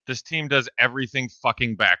This team does everything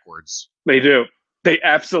fucking backwards. They do. They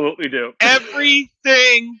absolutely do.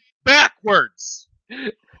 Everything backwards.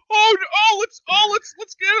 Let's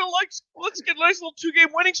get a nice little 2-game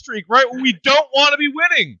winning streak, right? When we don't want to be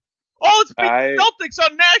winning. Let's beat the Celtics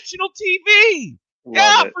on national TV.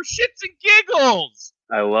 Yeah, for shits and giggles.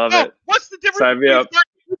 I love it. What's the difference between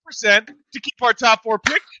 32% to keep our top 4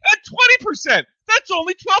 pick and 20%? That's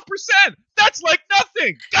only 12%. That's like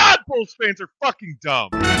nothing. God, Bulls fans are fucking dumb.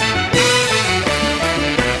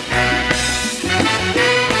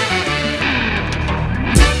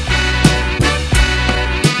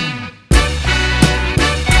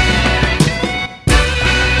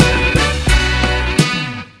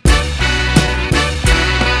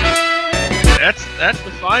 That's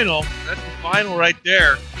the final. That's the final right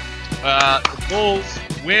there. The Bulls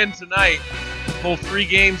win tonight. Pull 3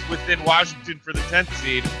 games within Washington for the 10th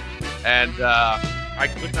seed. And I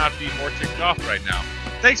could not be more ticked off right now.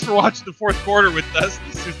 Thanks for watching the fourth quarter with us.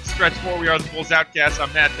 This is the Stretch 4. We are the Bulls Outcast.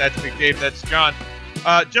 I'm Matt. That's Big Dave. That's John.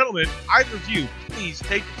 Gentlemen, either of you, please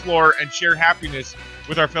take the floor and share happiness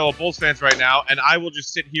with our fellow Bulls fans right now. And I will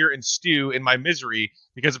just sit here and stew in my misery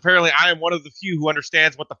because apparently I am one of the few who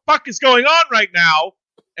understands what the fuck is going on right now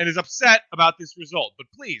and is upset about this result. But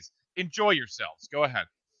please, enjoy yourselves. Go ahead.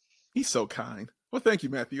 He's so kind. Well, thank you,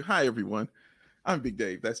 Matthew. Hi, everyone. I'm Big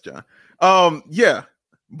Dave. That's John. Yeah,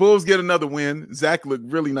 Bulls get another win. Zach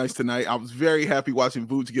looked really nice tonight. I was very happy watching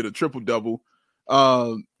Vooch get a triple-double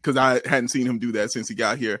because I hadn't seen him do that since he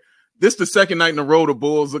got here. This is the second night in a row the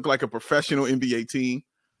Bulls look like a professional NBA team.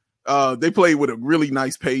 They played with a really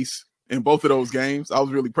nice pace in both of those games. I was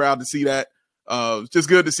really proud to see that. It's just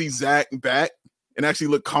good to see Zach back and actually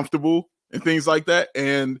look comfortable and things like that.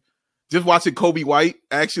 And just watching Kobe White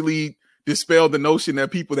actually dispel the notion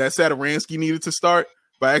that Satoransky needed to start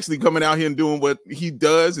by actually coming out here and doing what he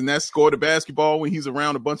does, and that's score the basketball when he's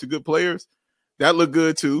around a bunch of good players. That looked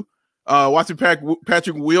good too. Watching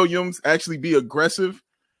Patrick Williams actually be aggressive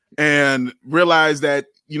and realize that,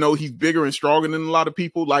 you know, he's bigger and stronger than a lot of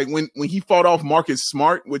people. Like when he fought off Marcus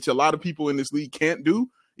Smart, which a lot of people in this league can't do,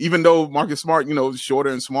 even though Marcus Smart, you know, is shorter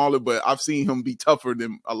and smaller, but I've seen him be tougher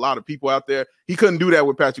than a lot of people out there. He couldn't do that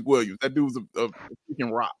with Patrick Williams. That dude was a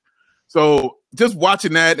freaking rock. So just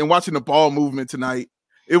watching that and watching the ball movement tonight,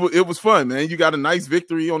 it was fun, man. You got a nice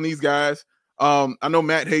victory on these guys. I know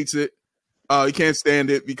Matt hates it. He can't stand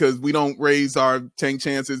it because we don't raise our tank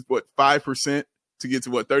chances, 5% to get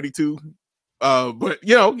to 32. But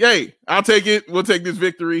you know, yay, I'll take it. We'll take this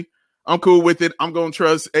victory. I'm cool with it. I'm gonna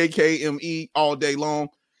trust AKME all day long,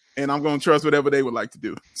 and I'm gonna trust whatever they would like to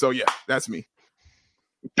do. So yeah, that's me.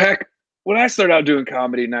 Peck, when I started out doing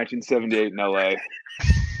comedy in 1978 in LA,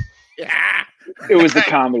 it was the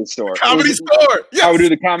Comedy Store. Comedy Store. Yes. I would do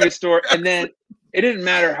the Comedy Store, and then it didn't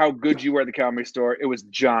matter how good you were at the Comedy Store. It was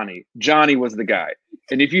Johnny. Johnny was the guy.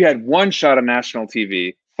 And if you had one shot on national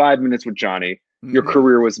TV, 5 minutes with Johnny, your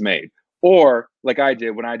career was made. Or like I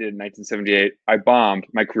did when I did in 1978, I bombed.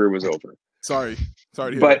 My career was over. Sorry to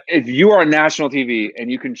hear but that. If you are on national TV and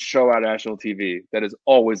you can show out national TV, that is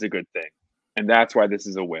always a good thing. And that's why this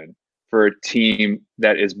is a win for a team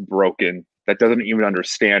that is broken, that doesn't even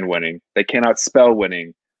understand winning. They cannot spell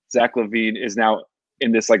winning. Zach LaVine is now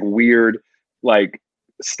in this like weird like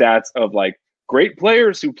stats of like great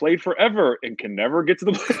players who played forever and can never get to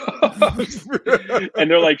the playoffs. And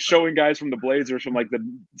they're like showing guys from the Blazers from like the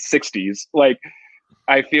 60s. Like,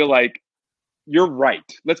 I feel like you're right.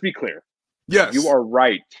 Let's be clear. Yes, you are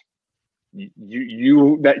right.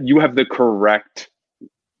 You have the correct,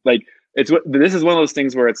 like, this is one of those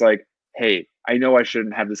things where it's like, hey, I know I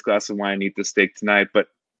shouldn't have this glass of wine and eat the steak tonight, but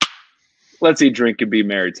let's eat, drink, and be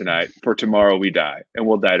merry tonight. For tomorrow we die, and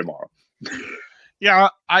we'll die tomorrow. Yeah,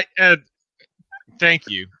 thank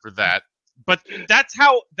you for that. But that's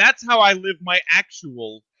how I live my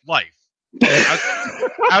actual life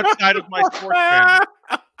outside of my sports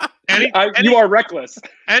fandom. You are reckless.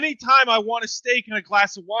 Anytime I want a steak and a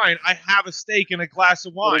glass of wine, I have a steak and a glass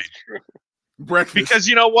of wine. Breakfast. Because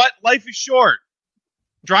you know what? Life is short.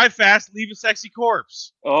 Drive fast, leave a sexy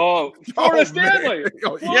corpse. Oh, Florida Stanley.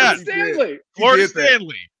 Florida Stanley. Florida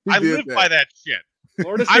Stanley. I live by that shit.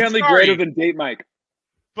 Florida Stanley greater than Date Mike.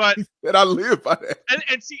 But that I live by that. And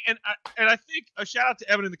I think a shout out to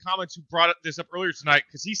Evan in the comments who brought this up earlier tonight,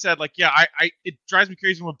 because he said, like, yeah, it drives me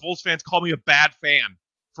crazy when Bulls fans call me a bad fan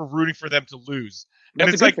for rooting for them to lose. And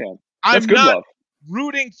That's it's a like, good fan. I'm good not love.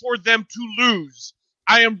 rooting for them to lose.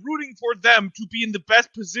 I am rooting for them to be in the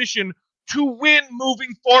best position to win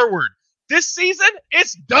moving forward. This season,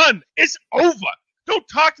 it's done. It's over. Don't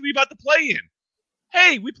talk to me about the play-in.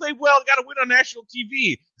 Hey, we played well, got a win on national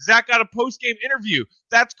TV. Zach got a post-game interview.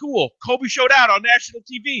 That's cool. Kobe showed out on national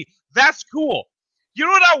TV. That's cool. You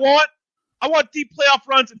know what I want? I want deep playoff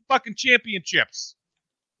runs and fucking championships.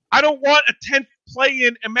 I don't want a 10th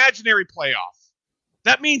play-in imaginary playoff.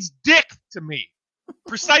 That means dick to me.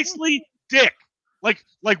 Precisely dick. Like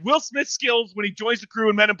Will Smith's skills when he joins the crew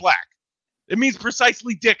in Men in Black. It means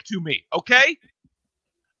precisely dick to me, okay?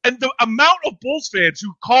 And the amount of Bulls fans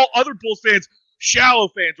who call other Bulls fans shallow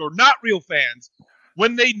fans or not real fans,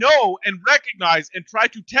 when they know and recognize and try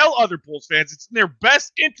to tell other Bulls fans it's in their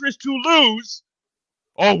best interest to lose,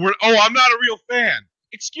 I'm not a real fan.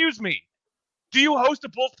 Excuse me. Do you host a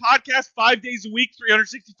Bulls podcast 5 days a week,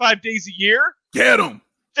 365 days a year? Get them.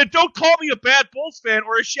 Then don't call me a bad Bulls fan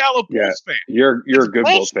or a shallow Bulls fan. You're a good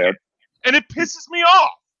Bulls fan. And it pisses me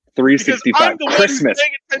off. 365 because I'm the Christmas. one who's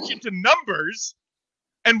paying attention to numbers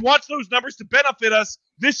and wants those numbers to benefit us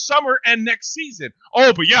this summer and next season.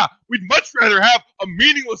 Oh, but yeah, we'd much rather have a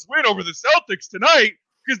meaningless win over the Celtics tonight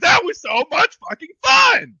because that was so much fucking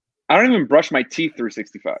fun. I don't even brush my teeth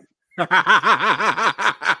 365.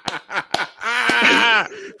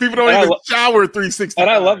 People don't even shower 365. And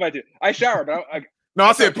I love my teeth. I shower, but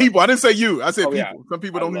I said people. I didn't say you. I said people. Yeah. Some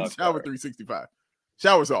people don't need to shower 365.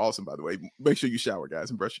 Showers are awesome, by the way. Make sure you shower, guys,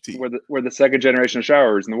 and brush your teeth. We're the second generation of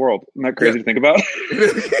showers in the world. Isn't that crazy to think about?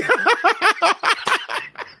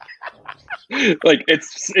 Like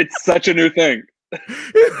it's such a new thing.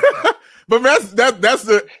 But that's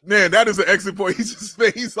that is an exit point.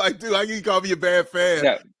 He's like, dude, I can call me a bad fan.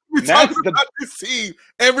 Yeah. We're talking about this team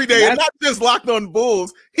every day, and not just Locked On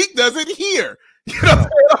Bulls. He does it here. You know,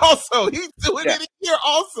 also he's doing it here.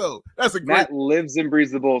 Also, that's a great. Matt lives and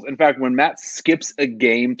breathes the Bulls. In fact, when Matt skips a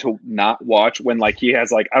game to not watch, when like he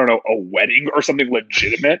has like I don't know a wedding or something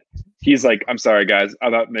legitimate, he's like, "I'm sorry, guys,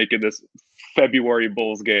 I'm not making this February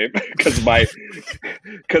Bulls game because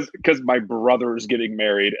my brother's getting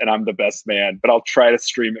married and I'm the best man, but I'll try to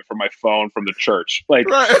stream it from my phone from the church." Like.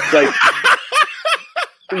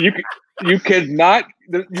 You cannot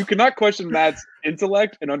question Matt's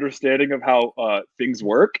intellect and understanding of how things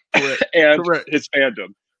work and his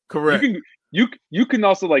fandom. Correct. You can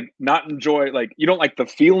also like not enjoy like you don't like the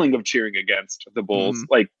feeling of cheering against the Bulls. Mm-hmm.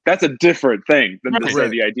 Like that's a different thing than to say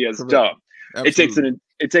the idea is dumb. Absolutely.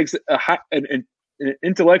 It takes an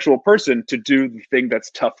intellectual person to do the thing that's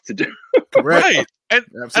tough to do. Right. And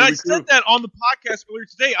I said that on the podcast earlier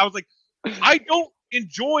today. I was like, I don't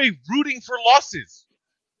enjoy rooting for losses.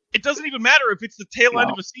 It doesn't even matter if it's the tail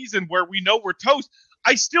end of a season where we know we're toast.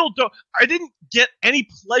 I didn't get any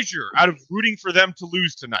pleasure out of rooting for them to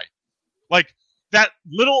lose tonight. Like that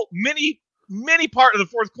little mini part of the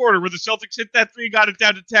fourth quarter where the Celtics hit that three, got it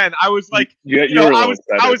down to 10. I was like,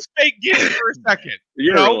 I was fake giddy for a second.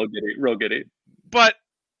 You're real giddy. But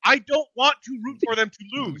I don't want to root for them to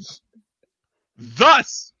lose.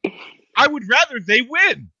 Thus, I would rather they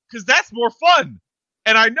win because that's more fun.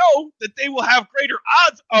 And I know that they will have greater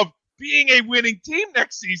odds of being a winning team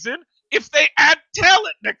next season if they add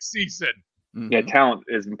talent next season. Mm-hmm. Yeah, talent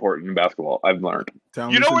is important in basketball. I've learned.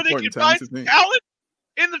 You know where they can find talent?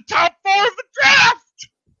 In the top 4 of the draft.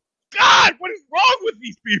 God, what is wrong with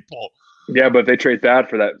these people? Yeah, but they trade that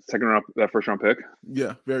for that first round pick.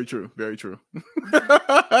 Yeah, very true. Very true.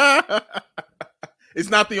 It's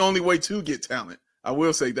not the only way to get talent. I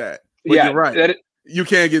will say that. But you're right. You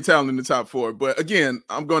can get talent in the top 4. But again,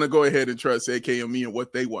 I'm going to go ahead and trust AKME and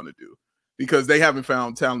what they want to do because they haven't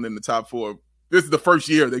found talent in the top 4. This is the first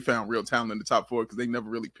year they found real talent in the top 4 because they never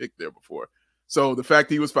really picked there before. So the fact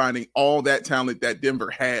that he was finding all that talent that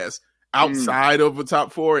Denver has outside of a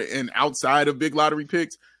top 4 and outside of big lottery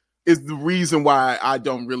picks is the reason why I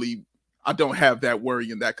don't have that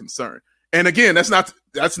worry and that concern. And again, that's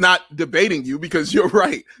not debating you because you're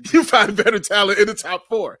right. You find better talent in the top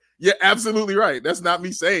 4. You're absolutely right. That's not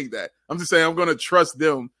me saying that. I'm just saying I'm going to trust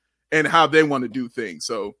them and how they want to do things.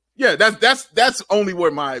 So yeah, that's only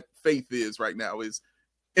where my faith is right now is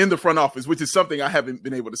in the front office, which is something I haven't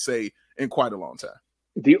been able to say in quite a long time.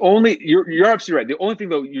 You're absolutely right. The only thing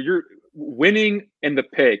though, you're winning and the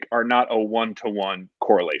pick are not a 1-to-1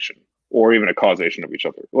 correlation or even a causation of each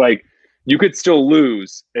other. Like you could still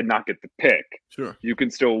lose and not get the pick. Sure. You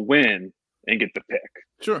can still win and get the pick.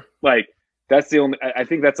 Sure. Like that's the only. I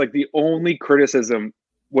think that's like the only criticism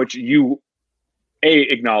which you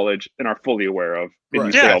acknowledge and are fully aware of, and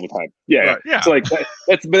you say all the time. Yeah. So like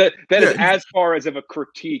that is as far as of a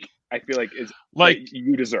critique. I feel like is like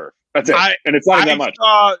you deserve. That's it, and it's not that much. I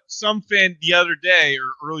saw some fan the other day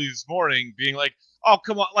or early this morning being like, "Oh,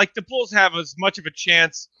 come on! Like the Bulls have as much of a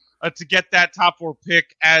chance to get that top 4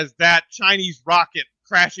 pick as that Chinese rocket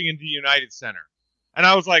crashing into the United Center." And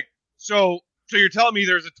I was like, "So So you're telling me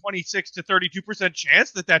there's a 26 to 32%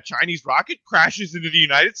 chance that Chinese rocket crashes into the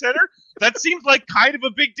United Center? That seems like kind of a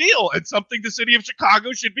big deal and something the city of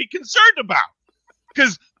Chicago should be concerned about.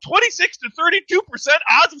 Because 26 to 32%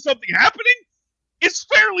 odds of something happening is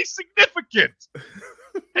fairly significant.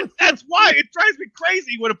 And that's why it drives me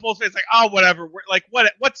crazy when a Bulls fan's like, oh, whatever. We're like,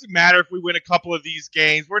 what's the matter if we win a couple of these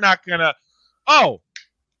games? We're not gonna. Oh,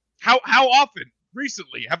 how often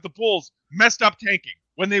recently have the Bulls messed up tanking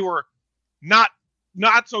when they were not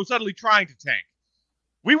so subtly trying to tank?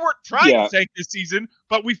 We weren't trying to tank this season,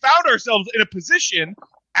 but we found ourselves in a position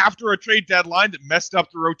after a trade deadline that messed up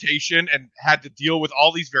the rotation and had to deal with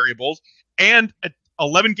all these variables and an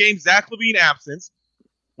 11-game Zach LaVine absence.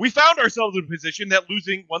 We found ourselves in a position that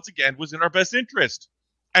losing, once again, was in our best interest.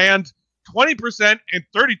 And 20% and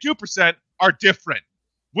 32% are different.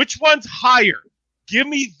 Which one's higher? Give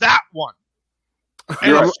me that one.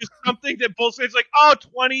 And it's just something that Bulls fans like, oh,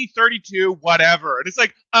 20, 32, whatever. And it's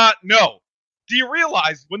like, no. Do you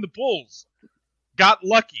realize when the Bulls got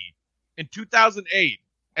lucky in 2008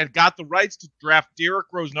 and got the rights to draft Derrick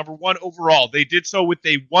Rose #1 overall, they did so with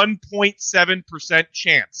a 1.7%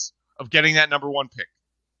 chance of getting that #1 pick.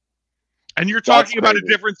 And you're talking about a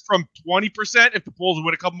difference from 20% if the Bulls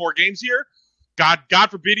win a couple more games here, God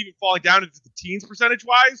forbid even falling down into the teens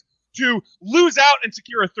percentage-wise, to lose out and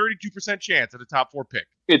secure a 32% chance at a top 4 pick.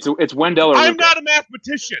 It's Wendell or I'm Luka. not a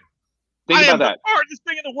mathematician. Think about that. I am the hardest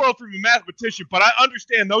thing in the world from a mathematician, but I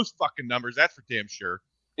understand those fucking numbers. That's for damn sure.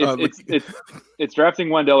 It's drafting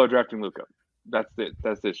Wendell or drafting Luka. That's it.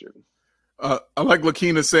 That's the issue. I like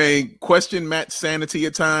Lakina saying, question Matt's sanity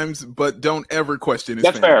at times, but don't ever question his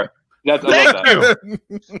That's family. fair. Thank you.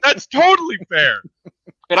 That's totally fair.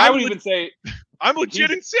 And I would even say I'm legit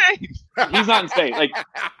insane. He's not insane. Like,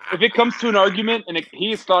 if it comes to an argument and he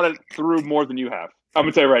has thought it through more than you have, I'm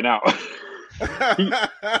gonna tell you right now.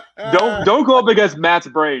 Don't go up against Matt's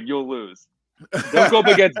brain. You'll lose. Don't go up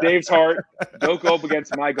against Dave's heart. Don't go up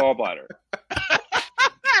against my gallbladder.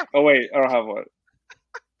 Oh wait, I don't have one.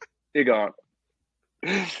 You gone.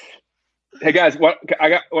 Hey guys,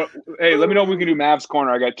 hey, let me know if we can do Mavs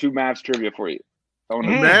corner. I got 2 Mavs trivia for you.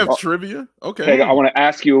 Mavs trivia? Okay. Hey, I want to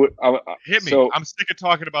ask you. Hit me. So, I'm sick of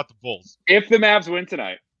talking about the Bulls. If the Mavs win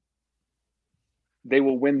tonight, they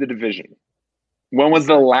will win the division. When was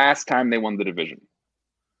the last time they won the division?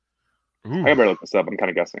 Ooh. I better look this up. I'm kind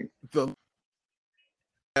of guessing. The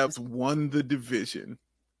Mavs won the division.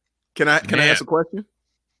 Can I ask a question?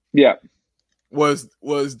 Yeah. Was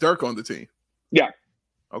Dirk on the team? Yeah.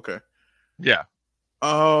 Okay. Yeah.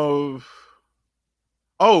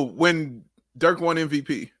 When Dirk won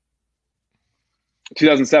MVP.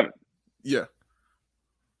 2007. Yeah.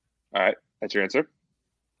 All right. That's your answer?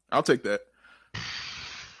 I'll take that.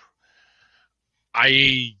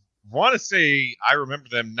 I want to say I remember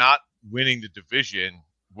them not winning the division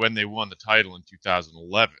when they won the title in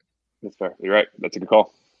 2011. That's fair. You're right. That's a good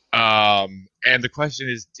call. And the question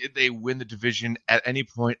is, did they win the division at any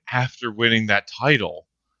point after winning that title?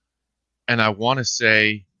 And I want to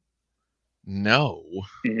say no.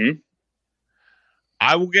 Mm-hmm.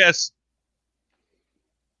 I will guess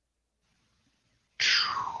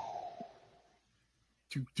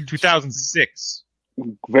 2006.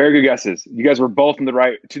 Very good guesses. You guys were both in the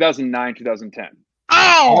right. 2009, 2010.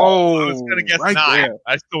 Oh, I was going to guess right 9. there.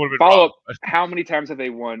 I still would have been Follow wrong. up. How many times have they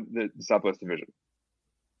won the Southwest Division?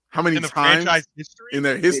 How many In the times franchise history? in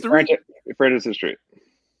their history? Franchise history.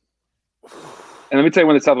 And let me tell you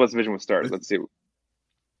when the Southwest Division was started. Let's see.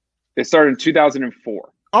 It started in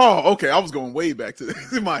 2004. Oh, okay. I was going way back to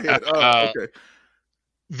in my head. Okay.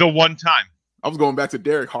 The one time. I was going back to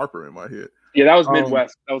Derek Harper in my head. Yeah, that was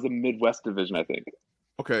Midwest. That was the Midwest Division, I think.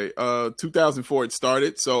 Okay. 2004 it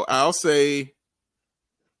started. So I'll say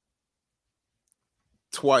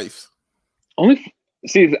twice. Only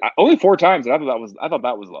 4 times. I thought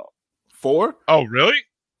that was low. 4? Oh, really?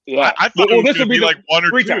 Yeah. I thought it was going to be like 1 or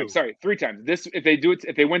 3 2. times. Sorry, 3 times.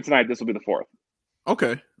 If they win tonight, this will be the 4th.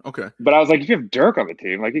 Okay. But I was like, if you have Dirk on the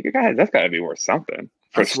team, like, guys, that's got to be worth something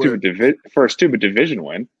for a stupid division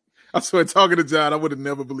win. I swear, talking to John, I would have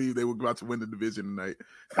never believed they were about to win the division tonight.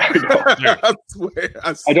 I swear.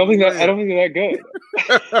 I don't think they're that good.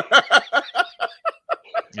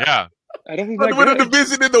 Yeah. I don't think They they're win a good.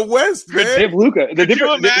 division in the West, man. They have Luka.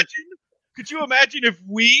 Could you imagine if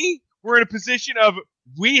we were in a position of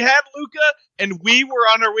we had Luka and we were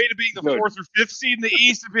on our way to being the 4th or 5th seed in the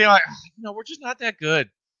East and being like, no, we're just not that good.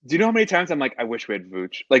 Do you know how many times I'm like, I wish we had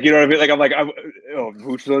Vooch? Like, you know what I mean? Like, I'm like,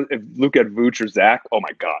 Vooch. If Luka had Vooch or Zach, oh my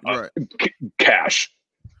god, Right. Cash.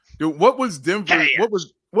 Dude, what was Denver? Cash.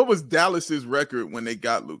 What was Dallas's record when they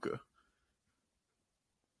got Luka?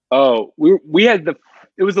 Oh, we had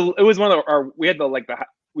It was one of our. We had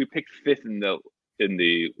we picked 5th in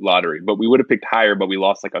the lottery, but we would have picked higher, but we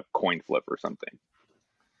lost like a coin flip or something.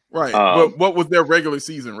 Right. But what was their regular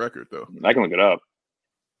season record though? I can look it up.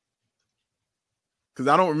 Because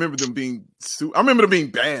I don't remember them being. I remember them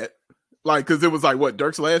being bad. Like, because it was like what,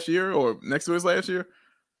 Dirk's last year or next to his last year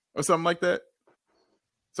or something like that.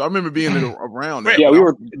 So I remember being around. Yeah, we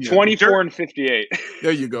were 24 and 58.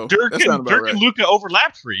 There you go. Dirk and Luka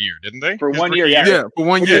overlapped for a year, didn't they? For 1 year, yeah, for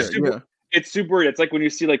 1 year. It's super weird. It's like when you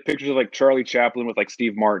see like pictures of like Charlie Chaplin with like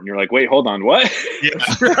Steve Martin. You're like, wait, hold on, what? Yeah.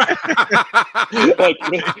 Like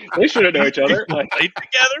they shouldn't know each other. Like played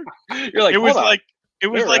together. You're like, it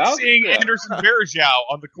was like seeing Anderson Varejao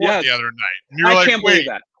on the court the other night. And you're I like, can't believe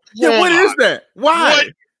that. Yeah, what is that? Why?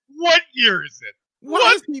 What year is it?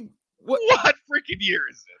 What freaking year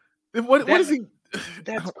is it? What is he?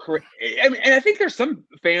 That's crazy. I mean, and I think there's some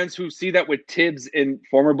fans who see that with Tibbs and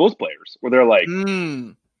former Bulls players, where they're like,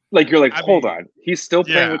 like you're like, hold on, he's still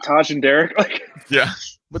playing with Taj and Derek, like, yeah,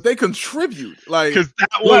 but they contribute, like, because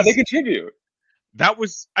they contribute. That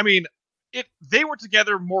was, I mean, they were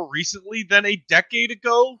together more recently than a decade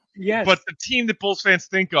ago. Yes, but the team that Bulls fans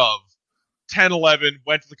think of, 10-11,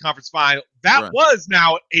 went to the conference final. That was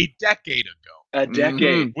now a decade ago. A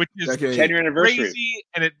decade, which is 10-year anniversary, crazy,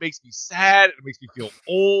 and it makes me sad. It makes me feel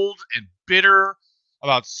old and bitter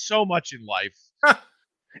about so much in life.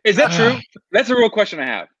 Is that true? That's a real question I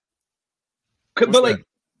have. But like,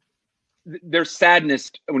 there's sadness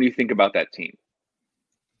when you think about that team.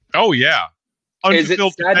 Oh yeah,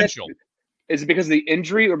 unfulfilled potential. Is it because of the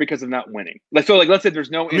injury or because of not winning? Like, so, like, let's say there's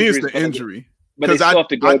no injury. It's the injury. But they still have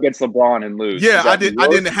to go against LeBron and lose. Yeah, I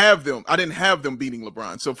didn't have them. I didn't have them beating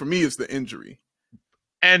LeBron. So for me, it's the injury.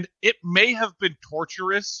 And it may have been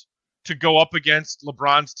torturous to go up against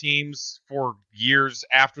LeBron's teams for years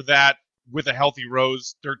after that with a healthy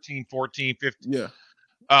Rose, 13, 14, 15. Yeah.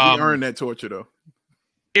 He earned that torture, though.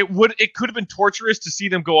 It could have been torturous to see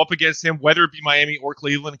them go up against him, whether it be Miami or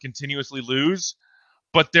Cleveland, and continuously lose.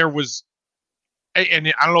 But there was, and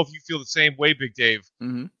I don't know if you feel the same way, Big Dave.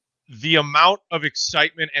 Mm-hmm. The amount of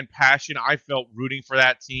excitement and passion I felt rooting for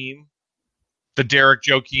that team, the Derek,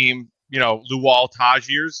 Joakim, Luol, Taj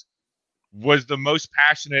years, was the most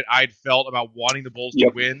passionate I'd felt about wanting the Bulls to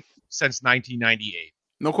win since 1998.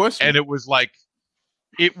 No question. And it was like,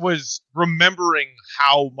 it was remembering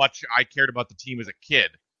how much I cared about the team as a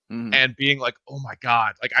kid and being like, oh my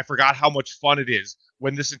God, like I forgot how much fun it is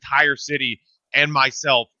when this entire city and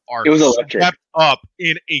myself are swept up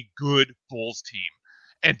in a good Bulls team.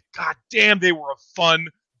 And goddamn, they were a fun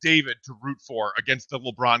David to root for against the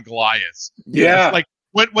LeBron Goliaths. Yeah. Like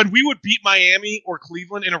when we would beat Miami or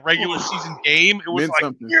Cleveland in a regular season game, it was like,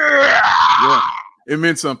 something. Yeah. It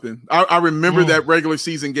meant something. I remember that regular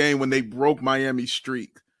season game when they broke Miami's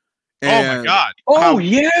streak. And oh my God!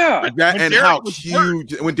 How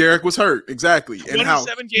huge when Derek was hurt, exactly, and how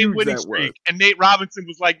 27-game winning streak, and Nate Robinson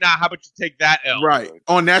was like, "Nah, how about you take that L?" Right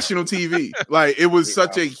on national TV, like it was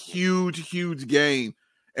such a huge game,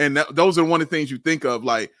 and those are one of the things you think of.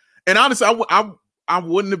 Like, and honestly, I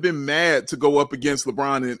wouldn't have been mad to go up against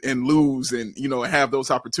LeBron and lose, and have those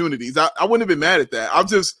opportunities. I wouldn't have been mad at that. I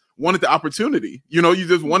just wanted the opportunity. You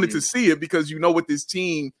just wanted to see it because what this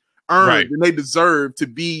team earned, and they deserve to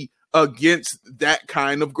be against that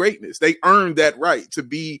kind of greatness. They earned that right to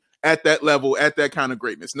be at that level, at that kind of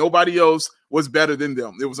greatness. Nobody else was better than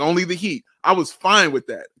them. It was only the Heat. I was fine with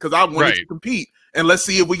that because I wanted to compete. And let's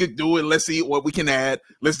see if we could do it. Let's see what we can add.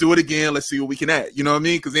 Let's do it again. Let's see what we can add. You know what I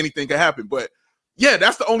mean? Because anything can happen. But yeah,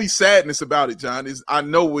 that's the only sadness about it, John, is I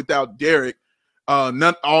know without Derek,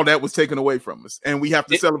 not all that was taken away from us. And we have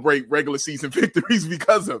to celebrate regular season victories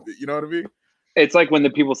because of it. You know what I mean? It's like when the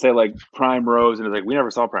people say like Prime Rose, and it's like we never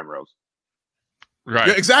saw Prime Rose. Right.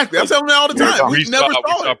 Yeah, exactly. I'm telling them all the time. We never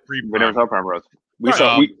saw it. We never saw Prime Rose.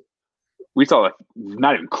 We saw it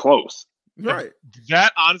not even close. Right.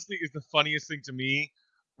 That honestly is the funniest thing to me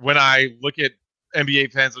when I look at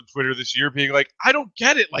NBA fans on Twitter this year being like, I don't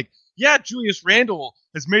get it. Like, yeah, Julius Randle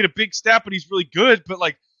has made a big step and he's really good, but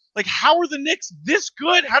like how are the Knicks this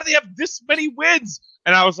good? How do they have this many wins?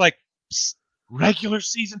 And I was like, psst. Regular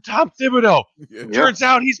season Tom Thibodeau. Yeah. Turns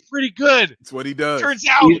out he's pretty good. That's what he does. Turns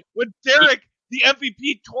out when Derek, the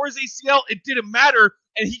MVP, tore his ACL, it didn't matter.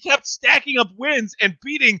 And he kept stacking up wins and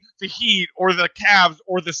beating the Heat or the Cavs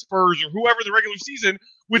or the Spurs or whoever the regular season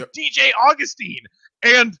with DJ Augustine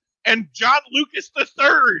and John Lucas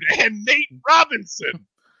III and Nate Robinson.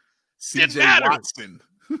 CJ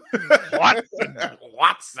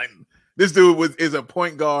Watson. This dude is a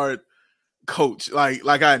point guard coach like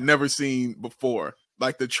I had never seen before.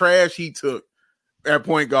 Like the trash he took at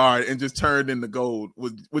point guard and just turned into gold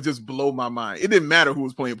would just blow my mind. It didn't matter who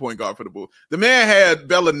was playing point guard for the Bulls. The man had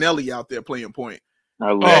Bellinelli out there playing point.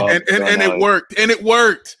 I love and it worked. And it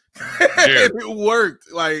worked. Yeah. It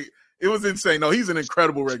worked. Like, it was insane. No, he's an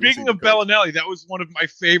incredible regular Speaking of Bellinelli, that was one of my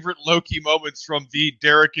favorite low-key moments from the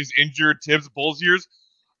Derek is injured Tibbs Bulls years.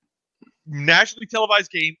 Nationally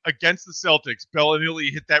televised game against the Celtics.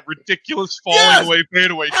 Bellinelli hit that ridiculous falling away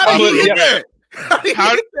fadeaway. How did he hit that?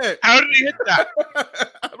 How did he hit that?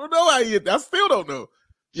 I don't know how he hit that. I still don't know.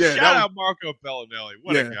 Yeah, Shout out Marco Bellinelli.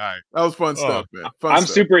 What a guy. That was fun stuff, man. I'm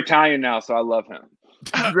super Italian now, so I love him.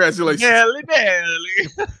 Congratulations.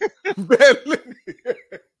 Belly.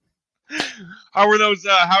 How were those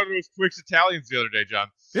Twix Italians the other day, John?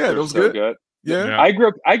 Yeah, those so good. Yeah. I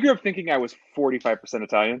grew up thinking I was 45%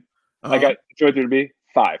 Italian. I got joined to be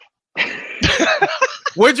 5.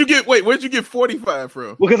 Where'd you get 45 from?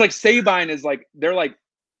 Well, because like Sabine is like they're like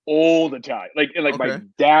old Italian. Like my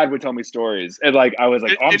dad would tell me stories. And like I was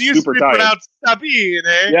like, I'm super Italian. Sabine,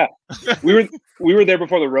 eh? Yeah. We were there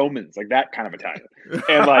before the Romans, like that kind of Italian.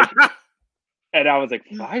 And like and I was like,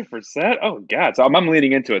 5%? Oh god. So I'm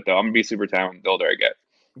leaning into it though. I'm gonna be super Italian the older I get.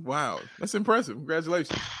 Wow, that's impressive.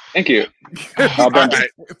 Congratulations. Thank you.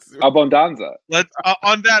 Abbondanza. Let's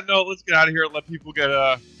on that note, let's get out of here and let people get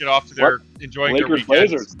off to their enjoying Lakers, their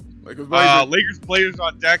weekends. Blazers. Lakers Blazers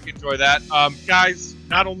on deck. Enjoy that. Guys,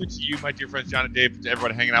 not only to you, my dear friends John and Dave, but to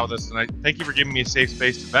everyone hanging out with us tonight, thank you for giving me a safe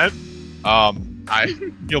space to vent. I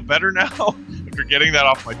feel better now after getting that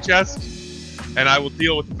off my chest. And I will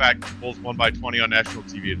deal with the fact that the Bulls won by 20 on national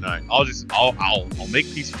TV tonight. I'll make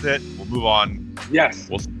peace with it. We'll move on. Yes.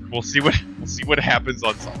 We'll see what happens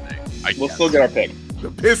on Sunday. We'll still get our pick. The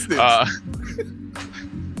Pistons.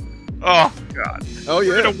 Oh god. Oh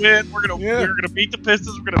yeah. We're gonna win. We're gonna beat the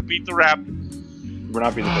Pistons. We're gonna beat the Raptors. We're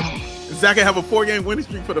not beating the Pistons. Zach can have a 4-game winning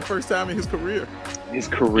streak for the first time in his career.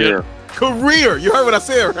 Career. You heard what I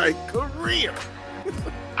said, right? Career.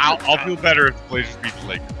 I'll feel better if the Blazers beat the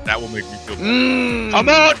Lakers. That will make me feel better. Come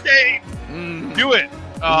on, Dave! Do it!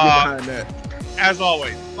 As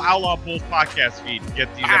always, Foul on Bulls podcast feed to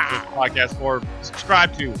get these episodes of podcast for.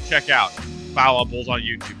 Subscribe to, check out Foul on Bulls on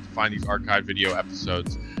YouTube to find these archived video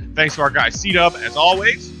episodes. Thanks to our guy C-Dub, as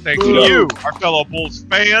always. Thanks to you, our fellow Bulls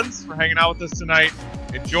fans, for hanging out with us tonight.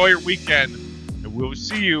 Enjoy your weekend, and we'll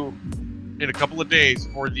see you in a couple of days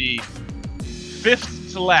for the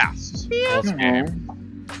 5th to last Bulls game.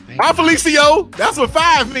 Hi, Felicio. That's what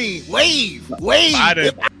 5 means. Wave. I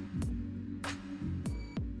didn't.